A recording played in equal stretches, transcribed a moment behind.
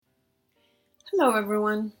Hello,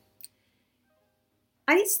 everyone.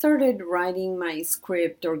 I started writing my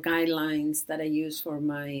script or guidelines that I use for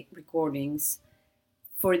my recordings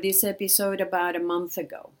for this episode about a month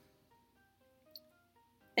ago.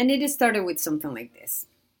 And it started with something like this.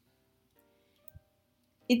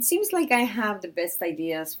 It seems like I have the best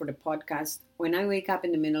ideas for the podcast when I wake up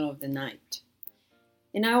in the middle of the night.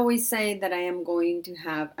 And I always say that I am going to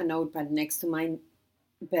have a notepad next to my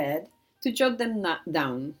bed to jot them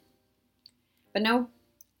down. But no,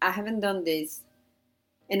 I haven't done this.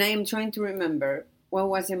 And I am trying to remember what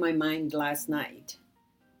was in my mind last night.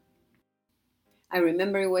 I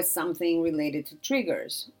remember it was something related to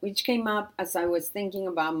triggers, which came up as I was thinking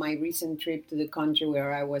about my recent trip to the country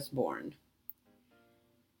where I was born.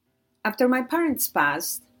 After my parents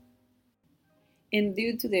passed, and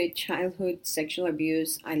due to the childhood sexual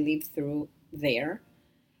abuse I lived through there,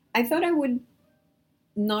 I thought I would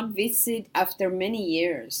not visit after many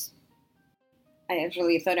years. I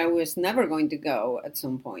actually thought I was never going to go at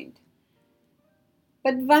some point.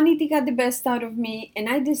 But vanity got the best out of me, and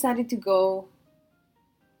I decided to go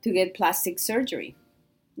to get plastic surgery.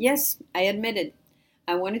 Yes, I admit it.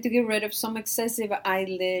 I wanted to get rid of some excessive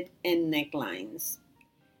eyelid and necklines.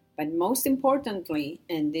 But most importantly,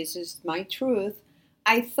 and this is my truth,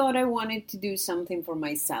 I thought I wanted to do something for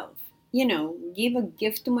myself. Give a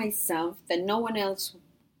gift to myself that no one else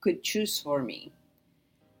could choose for me.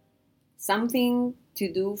 Something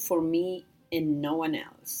to do for me and no one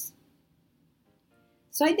else.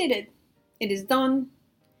 So I did it. It is done.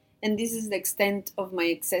 And this is the extent of my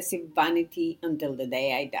excessive vanity until the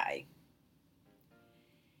day I die.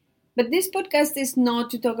 But this podcast is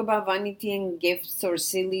not to talk about vanity and gifts or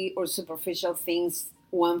silly or superficial things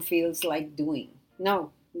one feels like doing.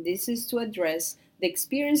 No, this is to address the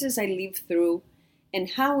experiences I lived through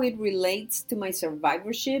and how it relates to my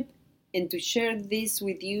survivorship, and to share this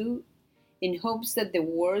with you in hopes that the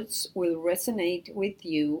words will resonate with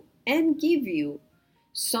you and give you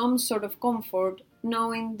some sort of comfort,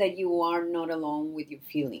 knowing that you are not alone with your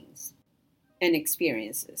feelings and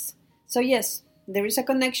experiences. So, yes, there is a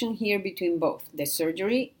connection here between both the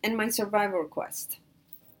surgery and my survival quest.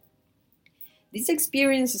 This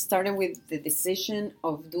experience started with the decision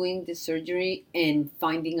of doing the surgery and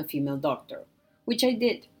finding a female doctor, which I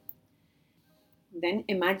did. Then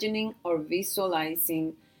imagining or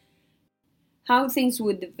visualizing how things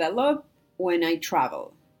would develop when I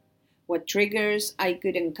travel, what triggers I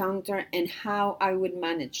could encounter, and how I would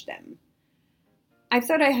manage them. I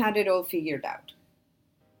thought I had it all figured out.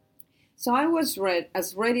 So I was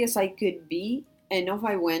as ready as I could be, and off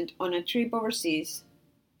I went on a trip overseas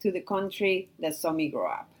to the country that saw me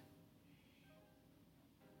grow up.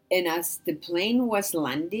 And as the plane was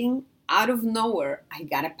landing, out of nowhere, I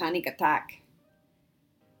got a panic attack.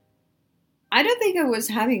 I don't think I was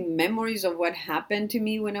having memories of what happened to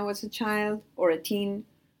me when I was a child or a teen,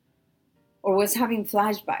 or was having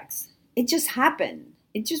flashbacks. It just happened.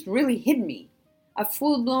 It just really hit me. A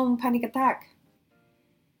full-blown panic attack.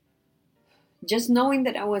 Just knowing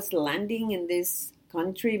that I was landing in this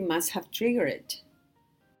country must have triggered it.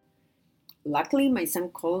 Luckily, my son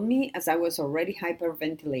called me as I was already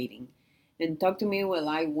hyperventilating and talked to me while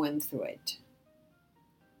I went through it.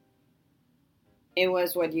 It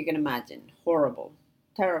was what you can imagine. Horrible.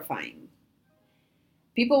 Terrifying.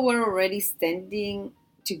 People were already standing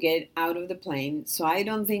to get out of the plane, so I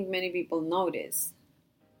don't think many people noticed.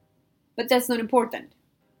 But that's not important.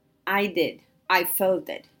 I did. I felt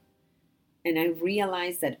it. And I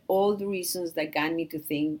realized that all the reasons that got me to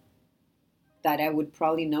think that I would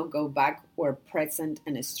probably not go back were present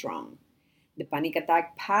and strong. The panic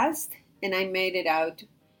attack passed, and I made it out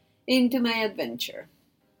into my adventure.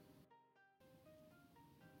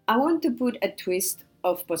 I want to put a twist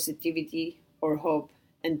of positivity or hope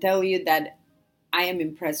and tell you that I am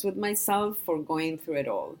impressed with myself for going through it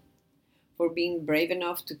all, for being brave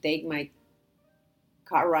enough to take my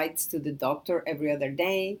car rides to the doctor every other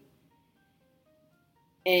day,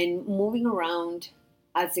 and moving around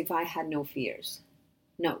as if I had no fears.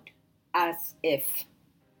 Note, as if.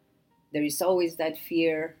 There is always that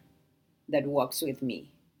fear that walks with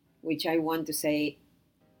me, which I want to say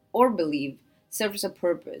or believe serves a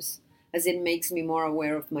purpose, as it makes me more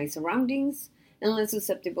aware of my surroundings and less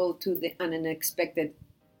susceptible to the unexpected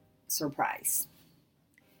surprise.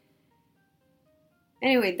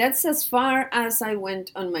 Anyway, that's as far as I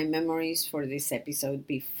went on my memories for this episode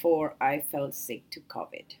before I fell sick to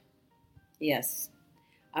COVID. Yes,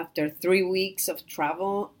 after 3 weeks of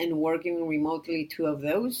travel and working remotely 2 of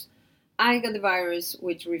those, I got the virus,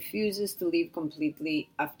 which refuses to leave completely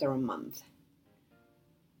after a month.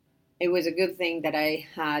 it was a good thing that I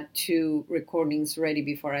had 2 recordings ready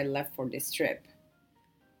before I left for this trip.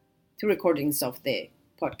 2 recordings of the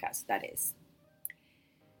podcast, that is.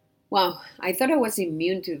 Well, I thought I was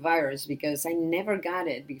immune to the virus because I never got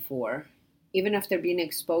it before, even after being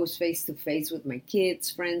exposed face to face with my kids,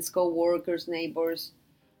 friends, co-workers, neighbors,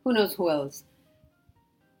 who knows who else.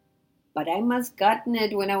 But I must gotten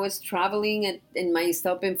it when I was traveling in my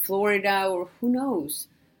stop in Florida, or who knows.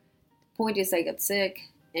 The point is I got sick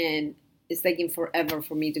and it's taking forever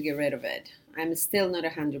for me to get rid of it. I'm still not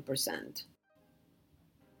 100%.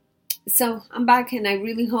 So I'm back and I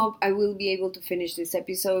really hope I will be able to finish this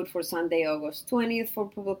episode for Sunday, August 20th for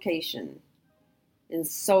publication. And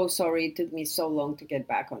so sorry it took me so long to get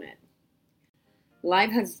back on it.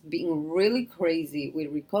 Life has been really crazy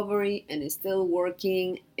with recovery and still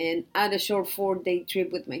working and at a short 4-day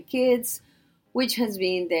trip with my kids, which has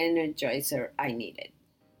been the energizer I needed.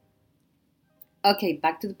 Okay,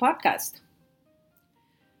 back to the podcast.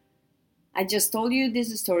 I just told you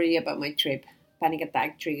this story about my trip, panic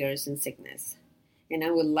attack, triggers, and sickness. And I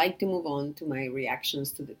would like to move on to my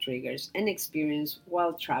reactions to the triggers and experience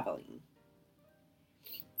while traveling.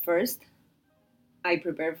 First, I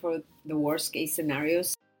prepared for the worst case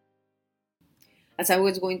scenarios, as I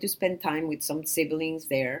was going to spend time with some siblings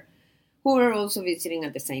there who were also visiting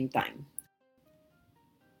at the same time.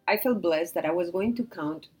 I felt blessed that I was going to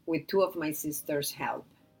count with 2 of my sisters' help.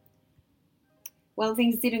 Well,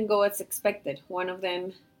 things didn't go as expected. One of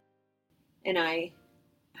them and I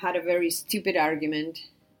had a very stupid argument,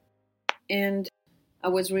 and I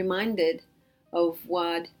was reminded of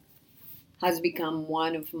what has become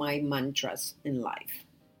one of my mantras in life.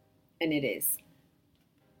 And it is,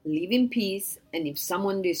 live in peace, and if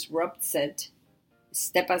someone disrupts it,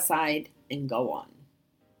 step aside and go on.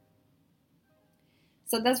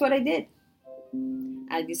 So that's what I did.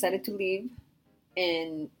 I decided to leave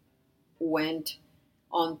and went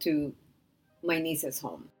on to my niece's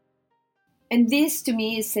home. And this to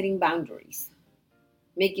me is setting boundaries,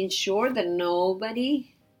 making sure that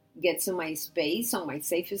nobody gets on my space, on my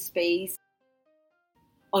safest space,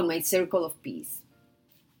 on my circle of peace.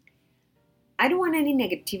 I don't want any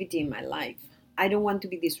negativity in my life. I don't want to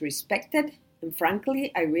be disrespected. And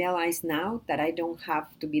frankly, I realize now that I don't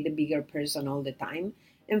have to be the bigger person all the time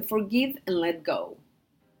and forgive and let go.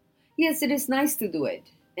 Yes, it is nice to do it.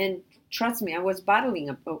 And trust me, I was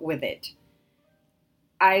battling with it.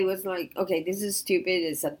 I was like, okay, this is stupid.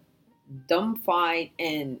 It's a dumb fight.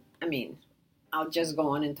 And I'll just go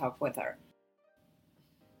on and talk with her.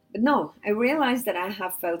 But no, I realized that I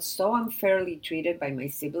have felt so unfairly treated by my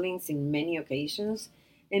siblings in many occasions,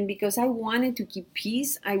 and because I wanted to keep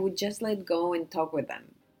peace, I would just let go and talk with them.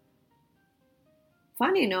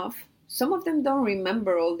 Funny enough, some of them don't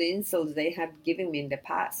remember all the insults they have given me in the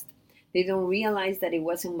past. They don't realize that it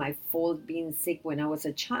wasn't my fault being sick when I was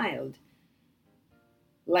a child.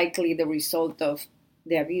 Likely the result of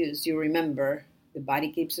the abuse, you remember, the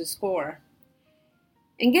body keeps a score.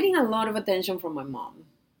 And getting a lot of attention from my mom.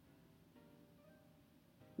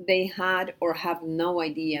 They had or have no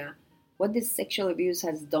idea what this sexual abuse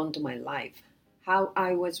has done to my life, how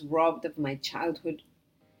I was robbed of my childhood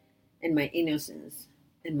and my innocence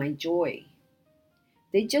and my joy.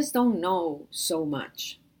 They just don't know so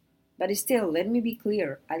much. But still, let me be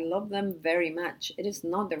clear, I love them very much. It is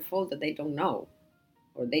not their fault that they don't know,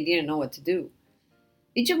 or they didn't know what to do.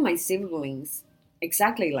 Each of my siblings,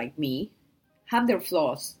 exactly like me, have their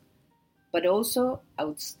flaws, but also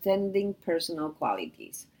outstanding personal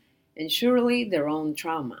qualities, and surely their own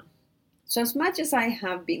trauma. So as much as I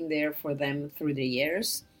have been there for them through the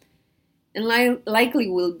years, and likely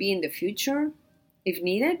will be in the future, if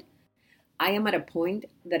needed, I am at a point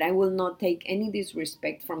that I will not take any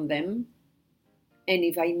disrespect from them, and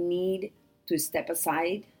if I need to step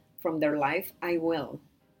aside from their life, I will.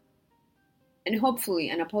 And hopefully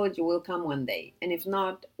an apology will come one day, and if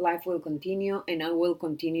not, life will continue, and I will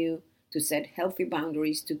continue to set healthy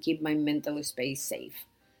boundaries to keep my mental space safe.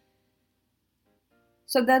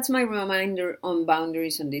 So that's my reminder on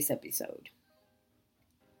boundaries on this episode.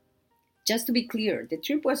 Just to be clear, the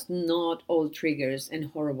trip was not all triggers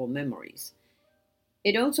and horrible memories.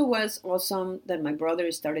 It also was awesome that my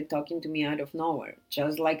brother started talking to me out of nowhere.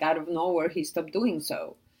 Just like out of nowhere, he stopped doing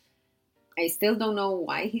so. I still don't know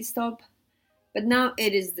why he stopped, but now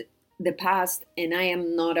it is the past and I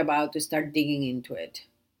am not about to start digging into it.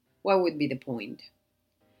 What would be the point?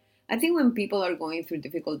 I think when people are going through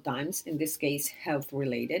difficult times, in this case health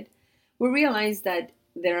related, we realize that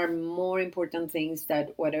there are more important things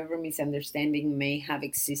than whatever misunderstanding may have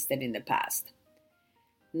existed in the past.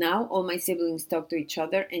 Now all my siblings talk to each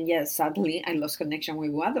other, and yes, sadly I lost connection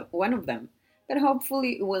with one of them. but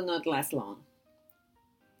hopefully it will not last long.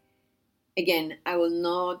 Again, I will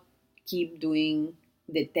not keep doing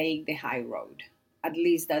the take the high road. At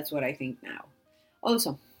least that's what I think now.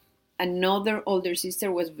 Also, another older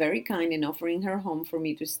sister was very kind in offering her home for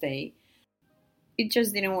me to stay. It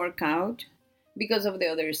just didn't work out because of the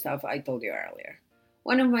other stuff I told you earlier.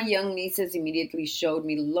 One of my young nieces immediately showed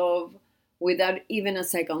me love without even a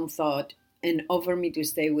second thought and offered me to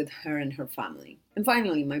stay with her and her family. And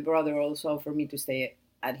finally, my brother also offered me to stay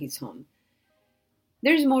at his home.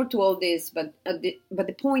 There's more to all this, but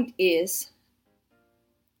the point is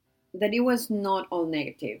that it was not all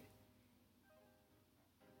negative,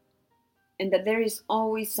 and that there is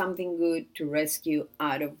always something good to rescue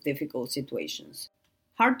out of difficult situations.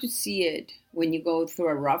 Hard to see it when you go through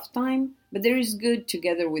a rough time, but there is good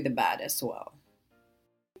together with the bad as well.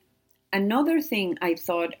 Another thing I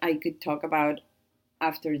thought I could talk about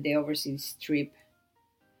after the overseas trip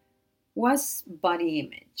was body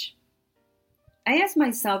image. I asked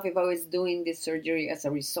myself if I was doing this surgery as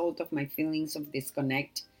a result of my feelings of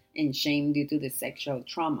disconnect and shame due to the sexual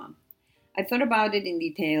trauma. I thought about it in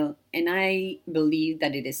detail, and I believe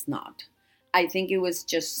that it is not. I think it was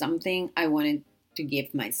just something I wanted to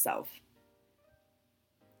give myself.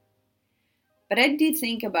 But I did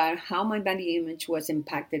think about how my body image was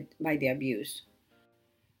impacted by the abuse.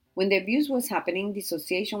 When the abuse was happening,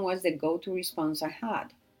 dissociation was the go-to response I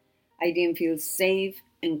had. I didn't feel safe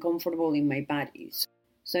and comfortable in my body,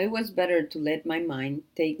 so it was better to let my mind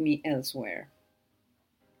take me elsewhere.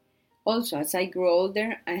 Also, as I grew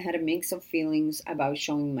older, I had a mix of feelings about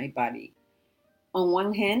showing my body. On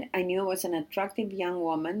one hand, I knew I was an attractive young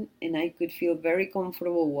woman and I could feel very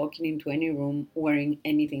comfortable walking into any room wearing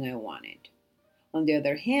anything I wanted. On the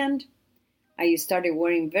other hand, I started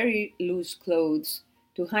wearing very loose clothes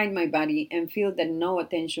to hide my body and feel that no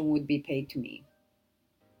attention would be paid to me.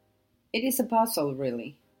 It is a puzzle,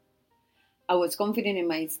 really. I was confident in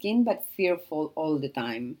my skin but fearful all the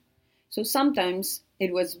time. So sometimes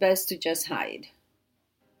it was best to just hide.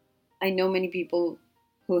 I know many people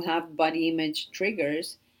who have body image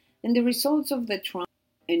triggers, and the results of the trauma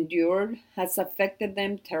endured has affected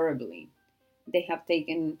them terribly. They have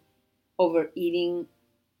taken overeating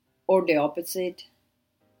or the opposite,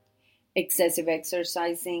 excessive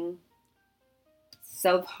exercising,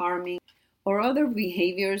 self-harming, or other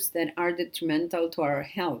behaviors that are detrimental to our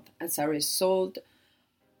health as a result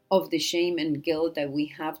of the shame and guilt that we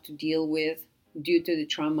have to deal with due to the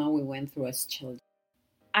trauma we went through as children.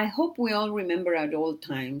 I hope we all remember at all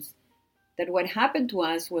times that what happened to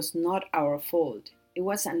us was not our fault. It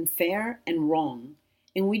was unfair and wrong,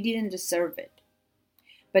 and we didn't deserve it.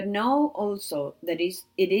 But know also that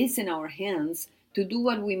it is in our hands to do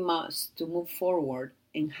what we must to move forward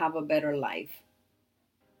and have a better life.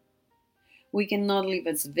 We cannot live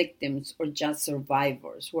as victims or just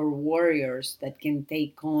survivors. We're warriors that can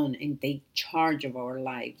take on and take charge of our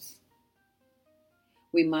lives.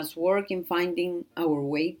 We must work in finding our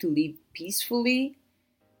way to live peacefully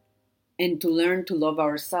and to learn to love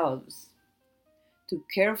ourselves, to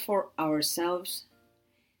care for ourselves,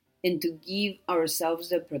 and to give ourselves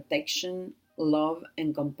the protection, love,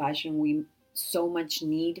 and compassion we so much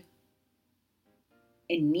need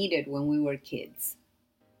and needed when we were kids.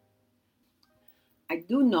 I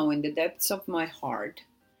do know in the depths of my heart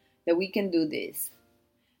that we can do this,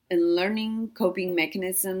 and learning coping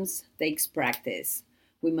mechanisms takes practice.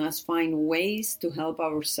 We must find ways to help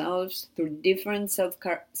ourselves through different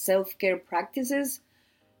self-care practices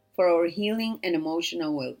for our healing and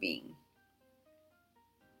emotional well-being.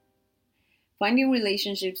 Finding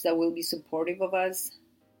relationships that will be supportive of us,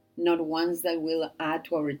 not ones that will add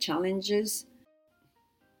to our challenges.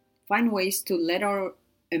 Find ways to let our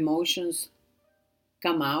emotions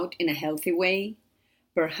come out in a healthy way,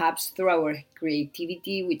 perhaps through our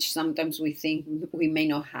creativity, which sometimes we think we may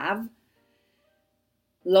not have.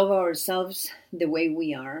 Love ourselves the way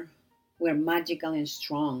we are. We're magical and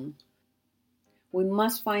strong. We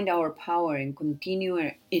must find our power and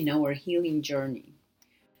continue in our healing journey.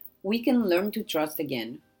 We can learn to trust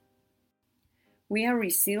again. We are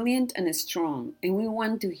resilient and strong, and we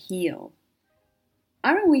want to heal.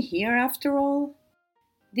 Aren't we here after all?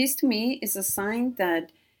 This to me is a sign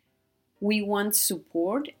that we want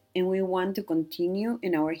support and we want to continue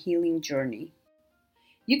in our healing journey.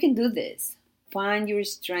 You can do this. Find your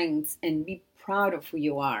strengths and be proud of who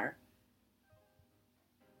you are.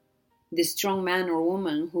 The strong man or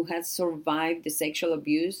woman who has survived the sexual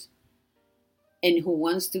abuse and who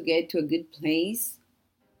wants to get to a good place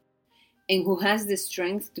and who has the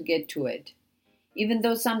strength to get to it. Even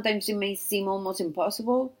though sometimes it may seem almost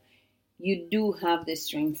impossible, you do have the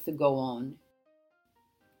strength to go on.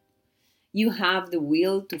 You have the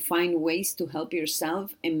will to find ways to help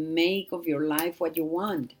yourself and make of your life what you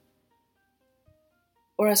want,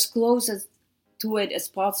 or as close to it as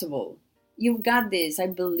possible. You've got this. I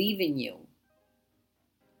believe in you.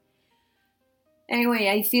 Anyway,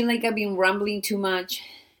 I feel like I've been rambling too much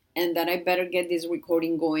and that I better get this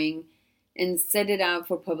recording going and set it out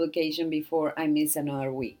for publication before I miss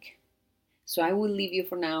another week. So I will leave you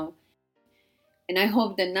for now, and I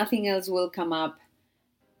hope that nothing else will come up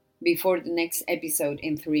before the next episode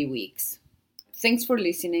in 3 weeks. Thanks for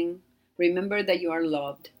listening. Remember that you are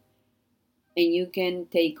loved and you can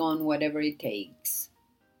take on whatever it takes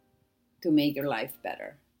to make your life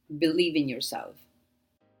better. Believe in yourself.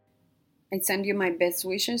 I send you my best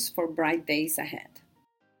wishes for bright days ahead.